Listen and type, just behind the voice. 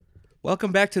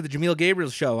Welcome back to the Jameel Gabriel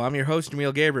Show. I'm your host,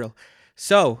 Jameel Gabriel.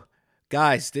 So,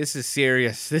 guys, this is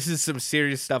serious. This is some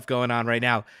serious stuff going on right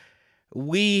now.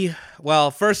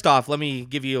 First off, let me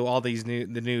give you all the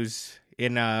news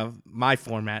in my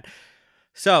format.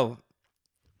 So,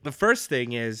 the first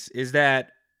thing is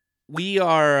that we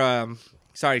are,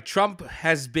 Trump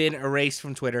has been erased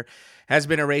from Twitter, has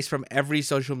been erased from every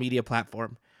social media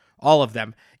platform, all of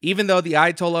them. Even though the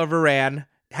Ayatollah of Iran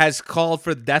has called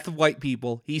for the death of white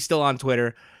people, he's still on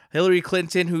Twitter. Hillary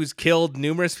Clinton, who's killed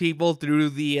numerous people through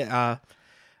the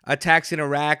attacks in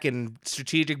Iraq and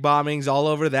strategic bombings all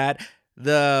over that.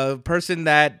 The person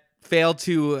that failed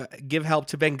to give help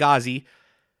to Benghazi,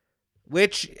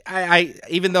 which I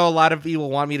even though a lot of people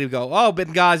want me to go, oh,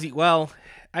 Benghazi, well,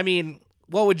 I mean,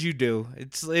 what would you do?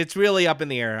 It's really up in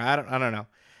the air. I don't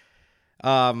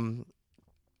know.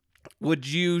 Would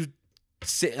you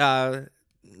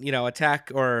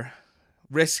attack or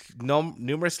risk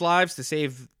numerous lives to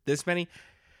save this many?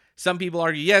 Some people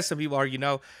argue yes, some people argue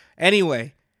no.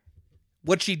 Anyway,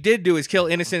 what she did do is kill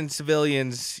innocent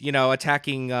civilians,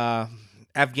 attacking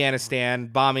Afghanistan,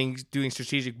 doing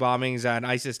strategic bombings on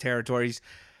ISIS territories.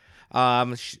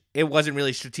 It wasn't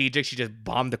really strategic. She just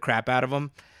bombed the crap out of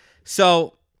them.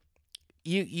 So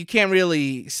you can't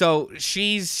really. So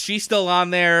she's still on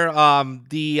there.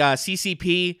 The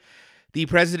CCP, the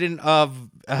president of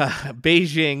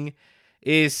Beijing,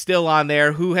 is still on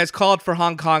there, who has called for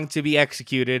Hong Kong to be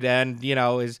executed and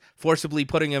is forcibly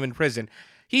putting him in prison.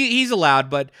 He's allowed,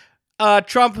 but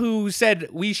Trump, who said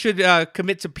we should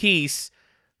commit to peace,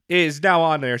 is now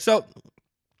on there. So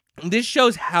this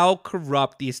shows how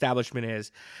corrupt the establishment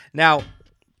is. Now,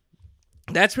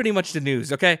 that's pretty much the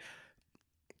news, okay?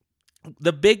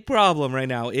 The big problem right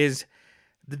now is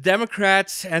the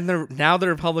Democrats and now the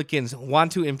Republicans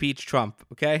want to impeach Trump,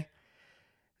 okay?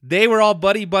 They were all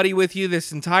buddy-buddy with you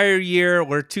this entire year,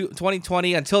 or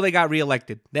 2020, until they got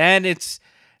reelected. Then it's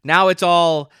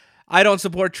all, I don't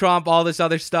support Trump, all this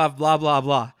other stuff, blah, blah,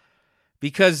 blah.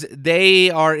 Because they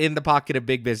are in the pocket of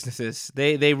big businesses.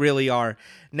 They really are.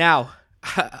 Now,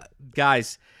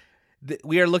 guys,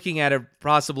 we are looking at a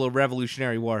possible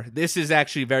revolutionary war. This is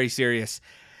actually very serious.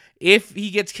 If he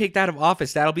gets kicked out of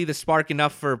office, that'll be the spark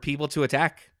enough for people to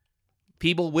attack.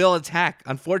 People will attack.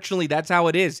 Unfortunately, that's how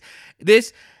it is.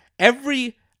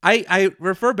 I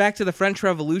refer back to the French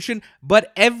Revolution,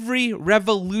 but every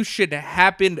revolution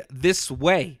happened this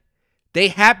way. They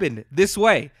happened this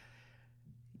way.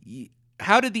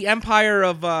 How did the empire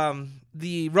of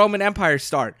the Roman Empire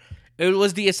start? It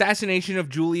was the assassination of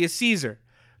Julius Caesar.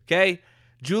 Okay?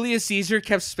 Julius Caesar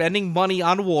kept spending money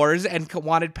on wars and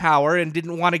wanted power and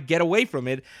didn't want to get away from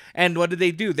it. And what did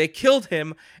they do? They killed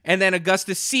him, and then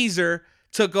Augustus Caesar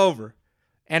took over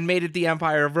and made it the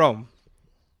Empire of Rome.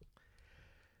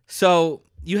 So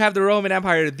you have the Roman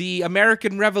Empire, the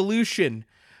American Revolution.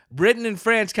 Britain and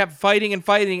France kept fighting, and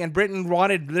Britain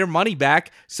wanted their money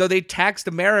back, so they taxed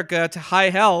America to high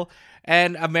hell,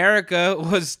 and America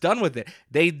was done with it.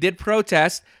 They did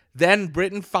protest, then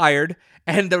Britain fired,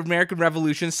 and the American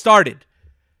Revolution started.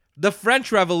 The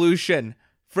French Revolution.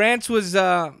 France was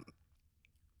in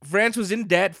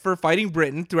debt for fighting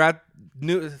Britain throughout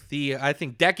the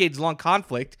decades-long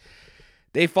conflict.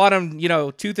 They fought them,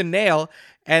 tooth and nail,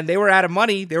 and they were out of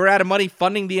money. They were out of money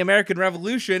funding the American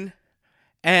Revolution.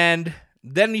 And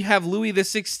then you have King Louis the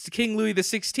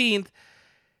 16th,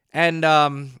 and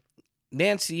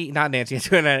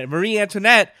Marie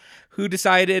Antoinette, who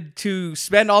decided to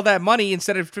spend all that money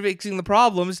instead of fixing the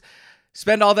problems,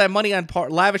 spend all that money on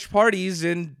lavish parties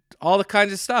and all the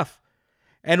kinds of stuff.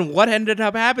 And what ended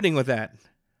up happening with that?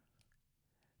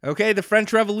 Okay, the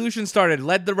French Revolution started,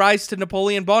 led the rise to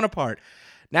Napoleon Bonaparte.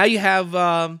 Now you have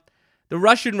the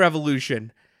Russian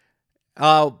Revolution.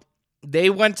 They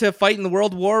went to fight in the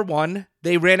World War I.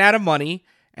 They ran out of money,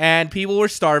 and people were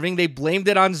starving. They blamed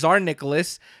it on Tsar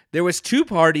Nicholas. There was two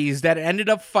parties that ended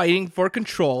up fighting for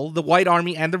control, the White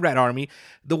Army and the Red Army.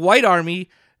 The White Army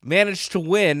managed to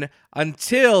win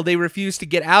until they refused to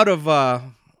get out of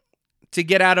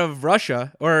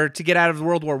Russia, or to get out of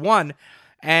World War I,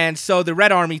 and so the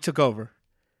Red Army took over.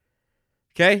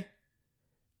 Okay?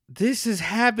 This has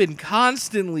happened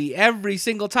constantly every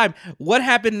single time. What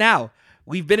happened now?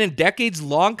 We've been in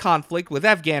decades-long conflict with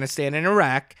Afghanistan and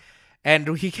Iraq, and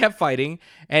we kept fighting,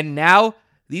 and now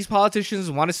these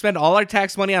politicians want to spend all our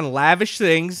tax money on lavish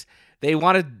things. They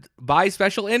want to buy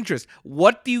special interests.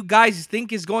 What do you guys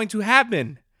think is going to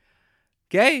happen?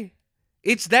 Okay?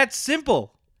 It's that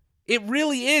simple. It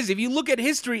really is. If you look at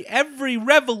history, every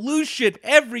revolution,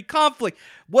 every conflict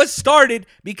was started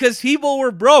because people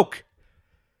were broke.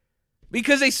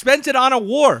 Because they spent it on a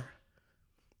war.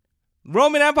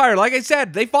 Roman Empire, like I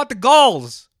said, they fought the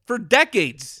Gauls for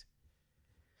decades.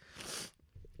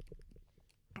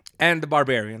 And the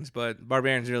barbarians, but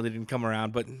barbarians really didn't come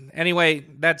around. But anyway,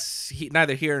 that's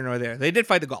neither here nor there. They did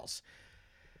fight the Gauls.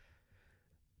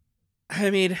 I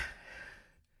mean,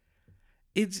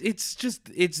 it's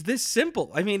this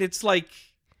simple. I mean, it's like,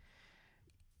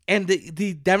 and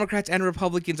the Democrats and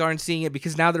Republicans aren't seeing it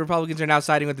because now the Republicans are now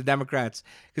siding with the Democrats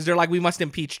because they're like, we must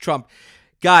impeach Trump.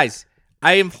 Guys,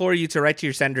 I implore you to write to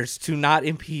your senators to not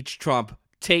impeach Trump.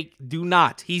 Do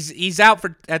not. He's out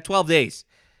at 12 days.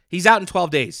 He's out in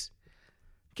 12 days.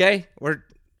 Okay? Or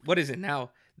what is it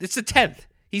now? It's the 10th.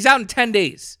 He's out in 10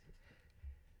 days.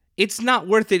 It's not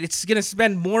worth it. It's going to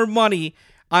spend more money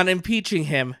on impeaching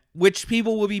him, which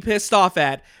people will be pissed off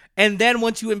at. And then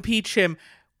once you impeach him,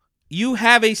 you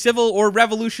have a civil or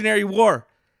revolutionary war.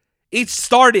 It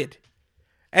started.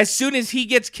 As soon as he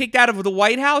gets kicked out of the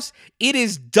White House, it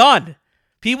is done.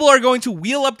 People are going to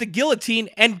wheel up the guillotine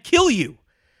and kill you.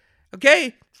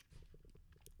 Okay?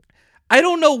 I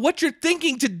don't know what you're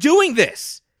thinking to doing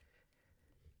this.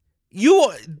 You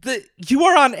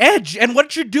are on edge, and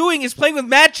what you're doing is playing with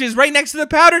matches right next to the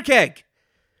powder keg.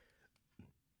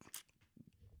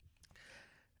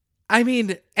 I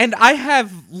mean, and I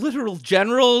have literal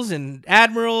generals and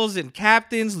admirals and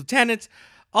captains, lieutenants,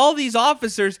 all these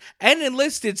officers and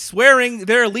enlisted swearing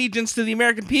their allegiance to the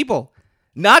American people.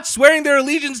 Not swearing their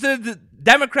allegiance to the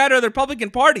Democrat or the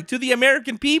Republican Party, to the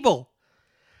American people.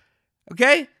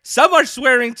 Okay? Some are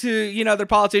swearing to, their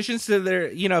politicians, to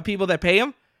their, people that pay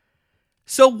them.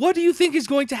 So what do you think is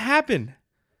going to happen?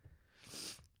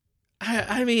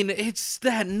 I mean, it's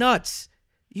that nuts.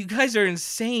 You guys are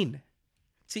insane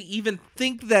to even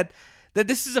think that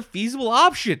this is a feasible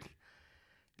option.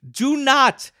 Do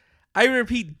not, I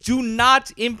repeat, do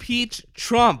not impeach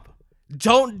Trump.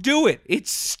 Don't do it.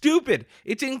 It's stupid.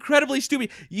 It's incredibly stupid.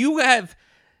 You have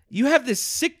this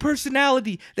sick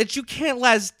personality that you can't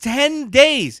last 10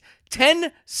 days,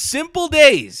 10 simple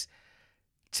days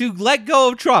to let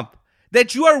go of Trump,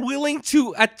 that you are willing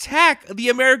to attack the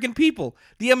American people.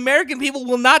 The American people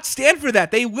will not stand for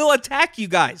that. They will attack you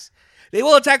guys. They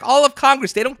will attack all of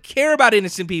Congress. They don't care about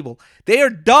innocent people. They are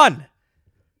done.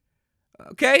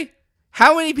 Okay?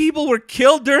 How many people were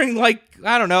killed during,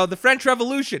 the French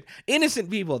Revolution? Innocent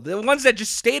people. The ones that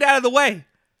just stayed out of the way.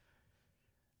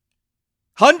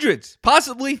 Hundreds,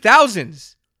 possibly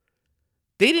thousands.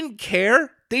 They didn't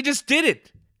care. They just did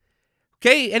it.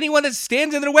 Okay? Anyone that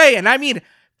stands in their way, and I mean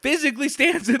physically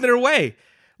stands in their way.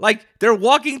 Like, they're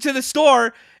walking to the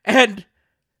store, and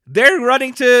they're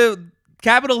running to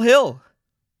Capitol Hill.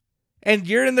 And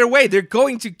you're in their way. They're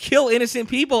going to kill innocent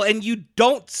people, and you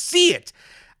don't see it.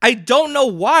 I don't know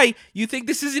why you think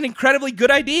this is an incredibly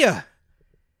good idea.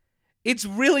 It's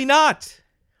really not.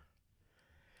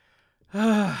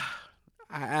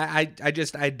 I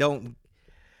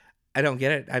don't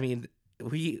get it. I mean,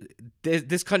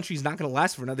 this country's not going to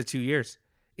last for another 2 years.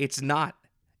 It's not.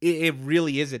 It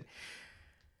really isn't.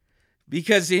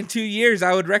 Because in 2 years,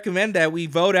 I would recommend that we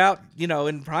vote out,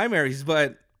 in primaries,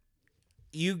 but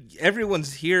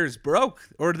everyone's here is broke,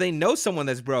 or they know someone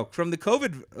that's broke from the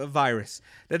COVID virus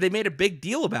that they made a big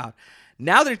deal about.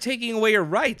 Now they're taking away your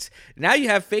rights. Now you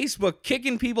have Facebook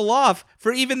kicking people off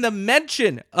for even the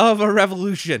mention of a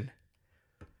revolution.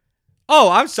 Oh,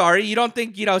 I'm sorry. You don't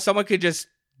think, someone could just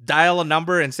dial a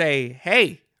number and say,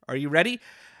 hey, are you ready?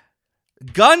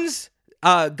 Gun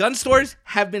stores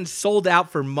have been sold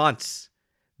out for months.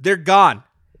 They're gone.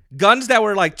 Guns that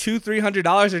were like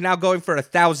 $200-$300 are now going for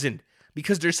 $1,000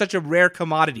 because they're such a rare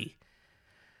commodity.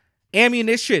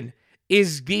 Ammunition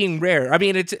is being rare. I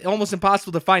mean, it's almost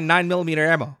impossible to find 9mm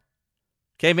ammo.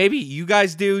 Okay, maybe you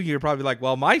guys do. You're probably like,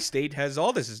 well, my state has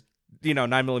all this,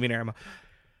 9mm ammo.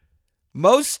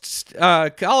 Most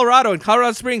Colorado and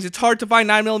Colorado Springs, it's hard to find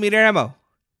 9mm ammo.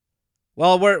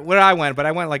 Well, where I went, but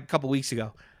I went like a couple weeks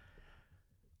ago.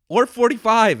 Or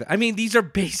 45. I mean, these are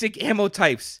basic ammo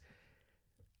types.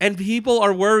 And people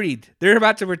are worried. They're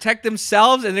about to protect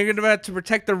themselves, and they're about to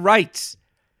protect their rights.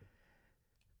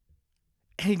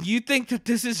 And you think that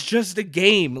this is just a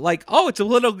game. Like, oh, it's a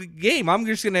little game. I'm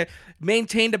just going to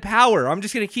maintain the power. I'm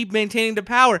just going to keep maintaining the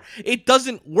power. It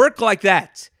doesn't work like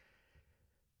that.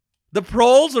 The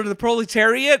proles or the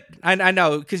proletariat, I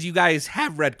know, because you guys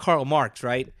have read Karl Marx,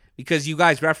 right? Because you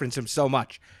guys reference him so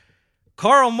much.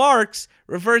 Karl Marx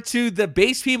referred to the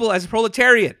base people as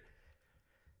proletariat.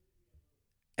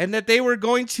 And that they were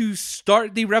going to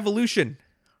start the revolution.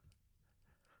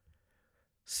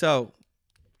 So,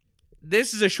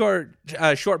 this is a short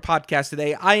podcast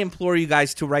today. I implore you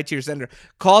guys to write to your senator,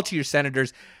 call to your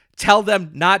senators, tell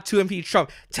them not to impeach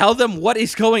Trump. Tell them what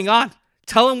is going on.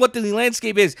 Tell them what the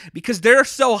landscape is, because they're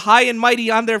so high and mighty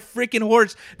on their freaking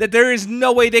horse that there is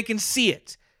no way they can see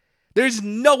it. There's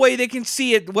no way they can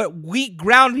see it what weak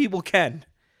ground people can.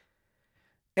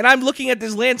 And I'm looking at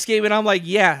this landscape and I'm like,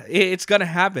 yeah, it's going to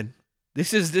happen.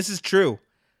 This is true.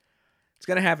 It's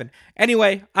going to happen.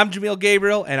 Anyway, I'm Jamil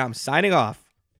Gabriel and I'm signing off.